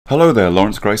Hello there,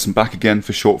 Lawrence Grayson back again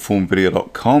for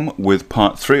shortformvideo.com with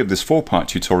part 3 of this 4-part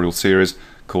tutorial series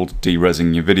called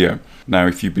De-rezzing your video. Now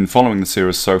if you've been following the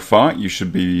series so far, you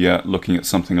should be looking at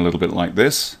something a little bit like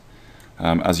this.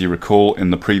 As you recall,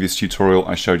 in the previous tutorial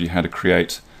I showed you how to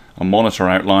create a monitor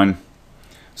outline,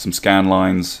 some scan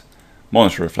lines,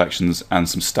 monitor reflections and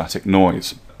some static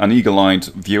noise. An eagle-eyed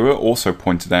viewer also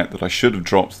pointed out that I should have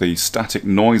dropped the static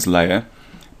noise layer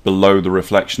below the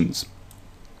reflections.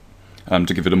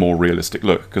 To give it a more realistic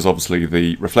look, because obviously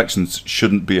the reflections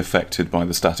shouldn't be affected by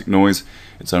the static noise,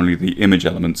 it's only the image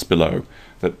elements below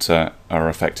that are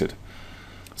affected.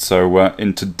 So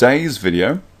in today's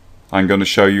video I'm going to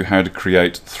show you how to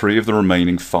create 3 of the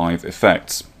remaining 5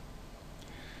 effects.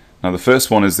 Now the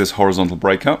first one is this horizontal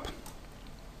breakup,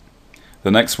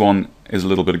 the next one is a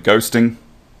little bit of ghosting,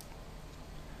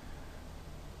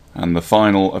 and the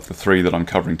final of the 3 that I'm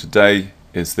covering today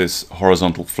is this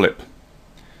horizontal flip.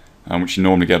 Which you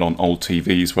normally get on old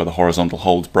TVs where the horizontal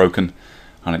hold's broken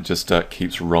and it just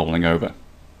keeps rolling over.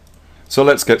 So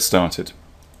let's get started.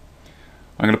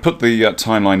 I'm going to put the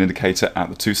timeline indicator at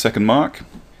the 2-second mark,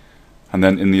 and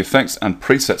then in the effects and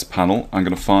presets panel I'm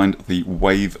going to find the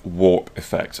wave warp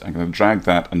effect. I'm going to drag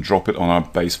that and drop it on our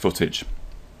base footage.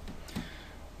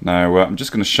 Now I'm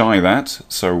just going to shy that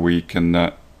so we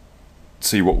can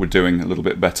see what we're doing a little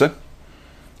bit better.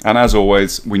 And as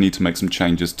always, we need to make some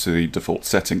changes to the default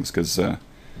settings because,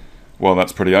 well,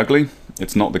 that's pretty ugly.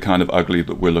 It's not the kind of ugly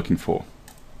that we're looking for.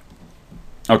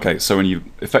 Okay, so in your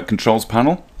Effect Controls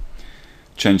panel,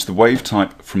 change the wave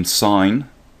type from sine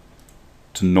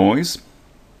to noise.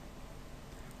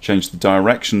 Change the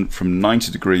direction from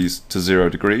 90 degrees to 0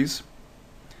 degrees.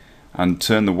 And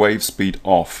turn the wave speed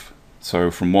off, so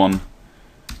from 1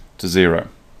 to 0.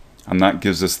 And that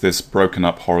gives us this broken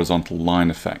up horizontal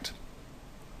line effect.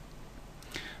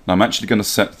 Now I'm actually going to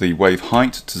set the wave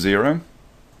height to 0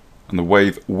 and the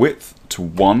wave width to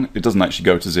 1. It doesn't actually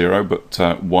go to 0, but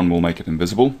 1 will make it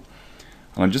invisible.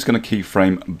 And I'm just going to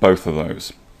keyframe both of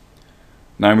those.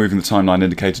 Now moving the timeline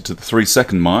indicator to the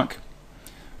 3-second mark,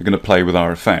 we're going to play with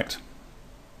our effect.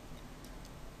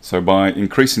 So by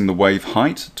increasing the wave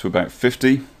height to about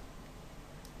 50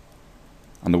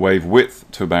 and the wave width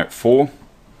to about 4,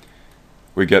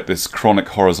 we get this chronic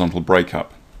horizontal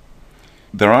breakup.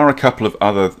 There are a couple of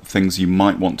other things you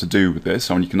might want to do with this.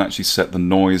 You can actually set the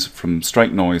noise from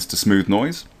straight noise to smooth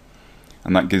noise,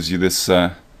 and that gives you this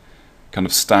kind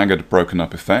of staggered broken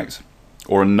up effect.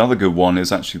 Or another good one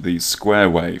is actually the square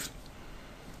wave,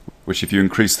 which if you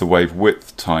increase the wave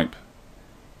width type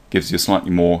gives you a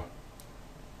slightly more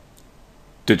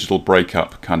digital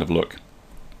breakup kind of look.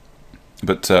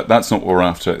 But that's not what we're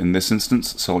after in this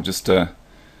instance, so I'll just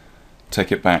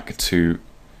take it back to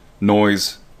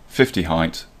noise, 50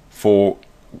 height, 4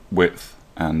 width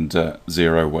and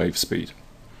 0 wave speed.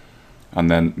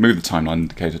 And then move the timeline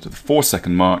indicator to the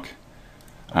 4-second mark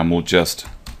and we'll just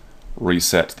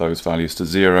reset those values to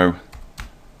 0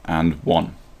 and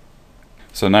 1.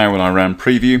 So now when I ran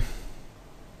preview,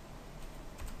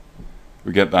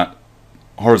 we get that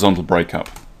horizontal breakup.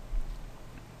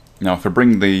 Now if I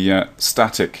bring the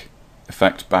static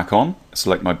effect back on,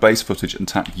 select my base footage and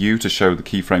tap U to show the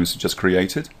keyframes we just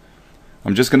created.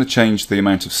 I'm just going to change the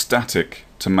amount of static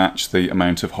to match the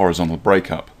amount of horizontal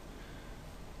breakup.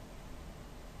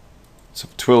 So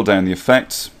twill down the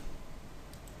effects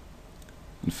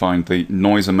and find the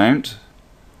noise amount.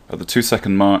 At the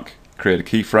 2-second mark, create a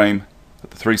keyframe.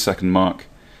 At the 3-second mark,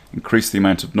 increase the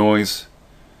amount of noise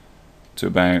to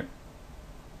about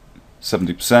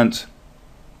 70%.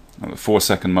 At the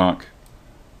 4-second mark,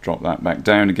 drop that back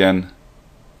down again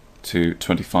to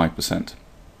 25%.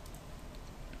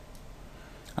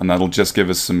 And that'll just give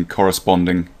us some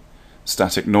corresponding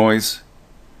static noise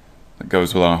that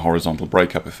goes with our horizontal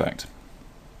breakup effect.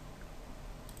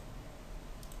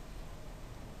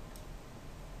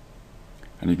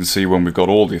 And you can see when we've got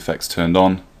all the effects turned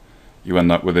on, you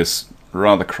end up with this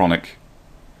rather chronic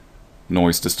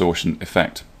noise distortion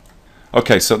effect.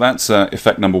 Okay, so that's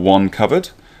effect number 1 covered.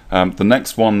 The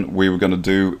next one we were going to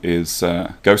do is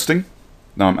ghosting.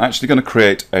 Now I'm actually going to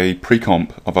create a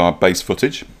pre-comp of our base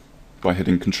footage by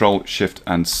hitting Control, Shift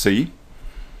and C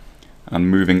and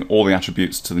moving all the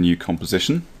attributes to the new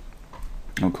composition.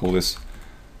 I'll call this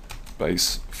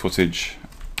base footage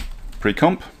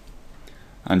pre-comp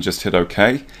and just hit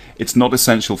OK. It's not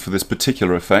essential for this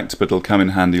particular effect, but it'll come in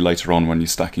handy later on when you're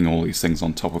stacking all these things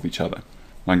on top of each other.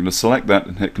 I'm going to select that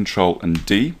and hit Control and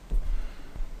D.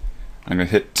 I'm going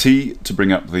to hit T to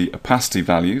bring up the opacity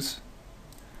values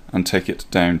and take it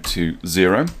down to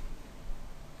 0.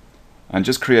 And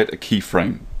just create a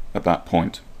keyframe at that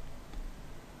point.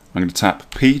 I'm going to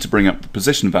tap P to bring up the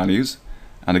position values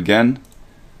and again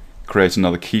create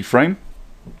another keyframe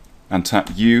and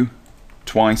tap U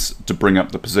twice to bring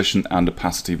up the position and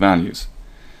opacity values.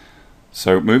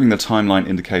 So moving the timeline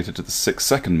indicator to the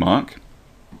 6-second mark,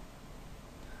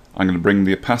 I'm going to bring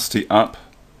the opacity up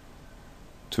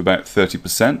to about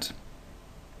 30%.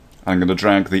 I'm going to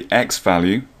drag the X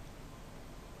value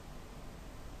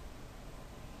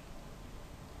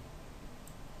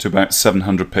to about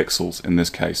 700 pixels in this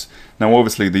case. Now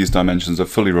obviously these dimensions are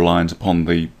fully reliant upon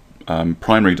the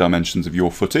primary dimensions of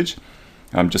your footage.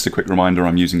 Just a quick reminder,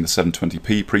 I'm using the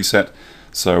 720p preset,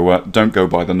 so don't go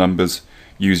by the numbers,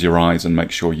 use your eyes and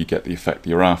make sure you get the effect that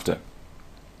you're after.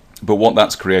 But what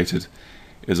that's created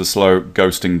is a slow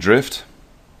ghosting drift.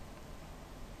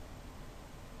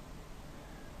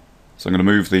 So I'm going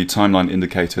to move the timeline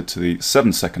indicator to the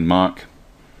 7-second mark,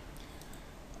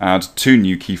 add 2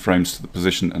 new keyframes to the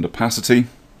position and opacity,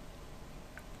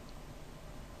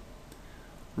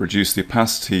 reduce the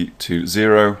opacity to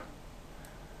 0,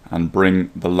 and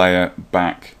bring the layer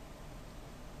back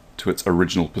to its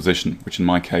original position, which in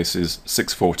my case is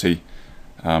 640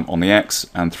 on the X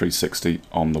and 360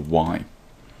 on the Y.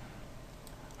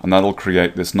 And that'll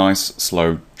create this nice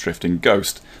slow drifting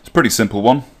ghost. It's a pretty simple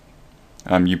one.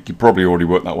 You probably already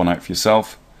worked that one out for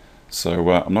yourself, so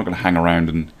I'm not going to hang around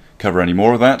and cover any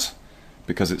more of that,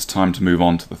 because it's time to move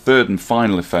on to the third and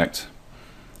final effect,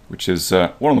 which is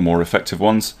one of the more effective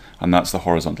ones, and that's the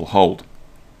horizontal hold.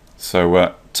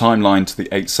 So timeline to the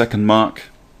 8-second mark,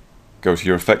 go to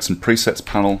your effects and presets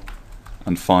panel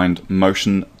and find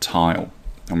motion tile,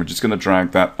 and we're just going to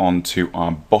drag that onto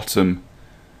our bottom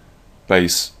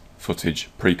base footage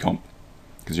pre-comp,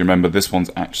 because you remember this one's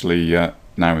actually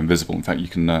now invisible. In fact, you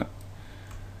can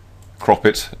crop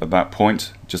it at that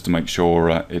point just to make sure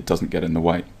it doesn't get in the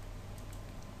way.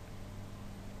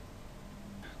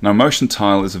 Now motion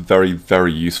tile is a very,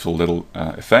 very useful little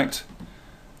effect.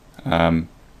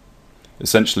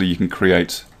 Essentially you can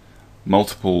create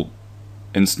multiple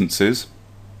instances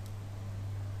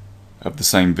of the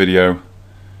same video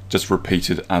just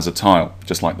repeated as a tile,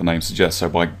 just like the name suggests. So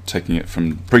by taking it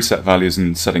from preset values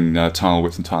and setting tile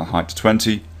width and tile height to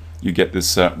 20, you get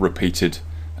this repeated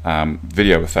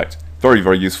video effect. Very,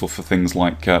 very useful for things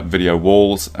like video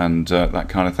walls and that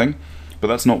kind of thing. But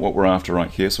that's not what we're after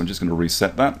right here, so I'm just going to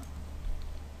reset that.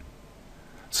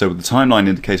 So with the timeline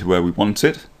indicator where we want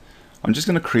it, I'm just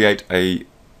going to create a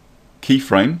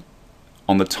keyframe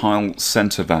on the tile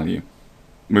center value.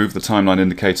 Move the timeline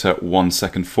indicator 1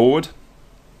 second forward.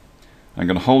 I'm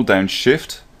going to hold down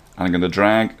Shift and I'm going to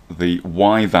drag the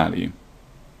Y value.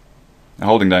 Now,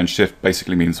 holding down Shift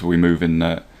basically means we move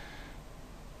in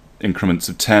increments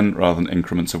of 10 rather than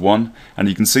increments of 1, and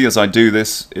you can see as I do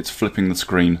this it's flipping the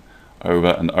screen over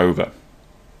and over.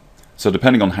 So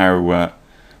depending on how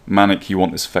manic you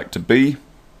want this effect to be,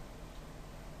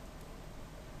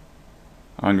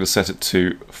 I'm going to set it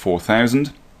to 4000.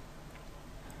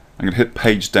 I'm going to hit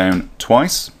page down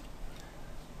twice.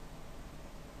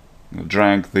 I'm going to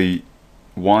drag the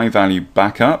Y value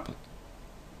back up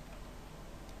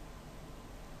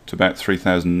to about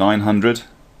 3900.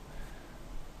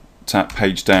 Tap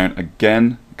page down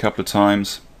again a couple of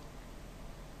times,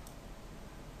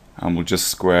 and we'll just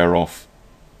square off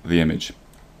the image.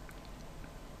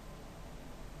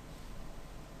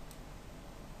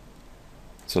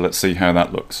 So let's see how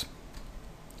that looks.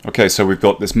 Okay, so we've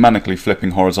got this manically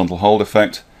flipping horizontal hold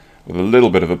effect with a little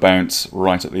bit of a bounce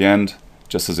right at the end,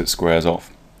 just as it squares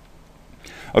off.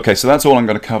 Okay, so that's all I'm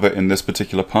going to cover in this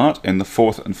particular part. In the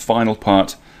fourth and final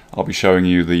part, I'll be showing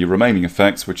you the remaining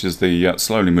effects, which is the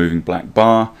slowly moving black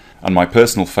bar, and my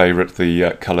personal favorite,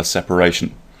 the color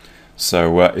separation.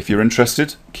 So if you're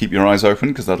interested, keep your eyes open,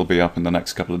 because that'll be up in the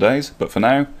next couple of days. But for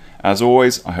now, as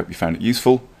always, I hope you found it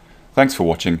useful. Thanks for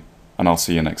watching, and I'll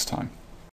see you next time.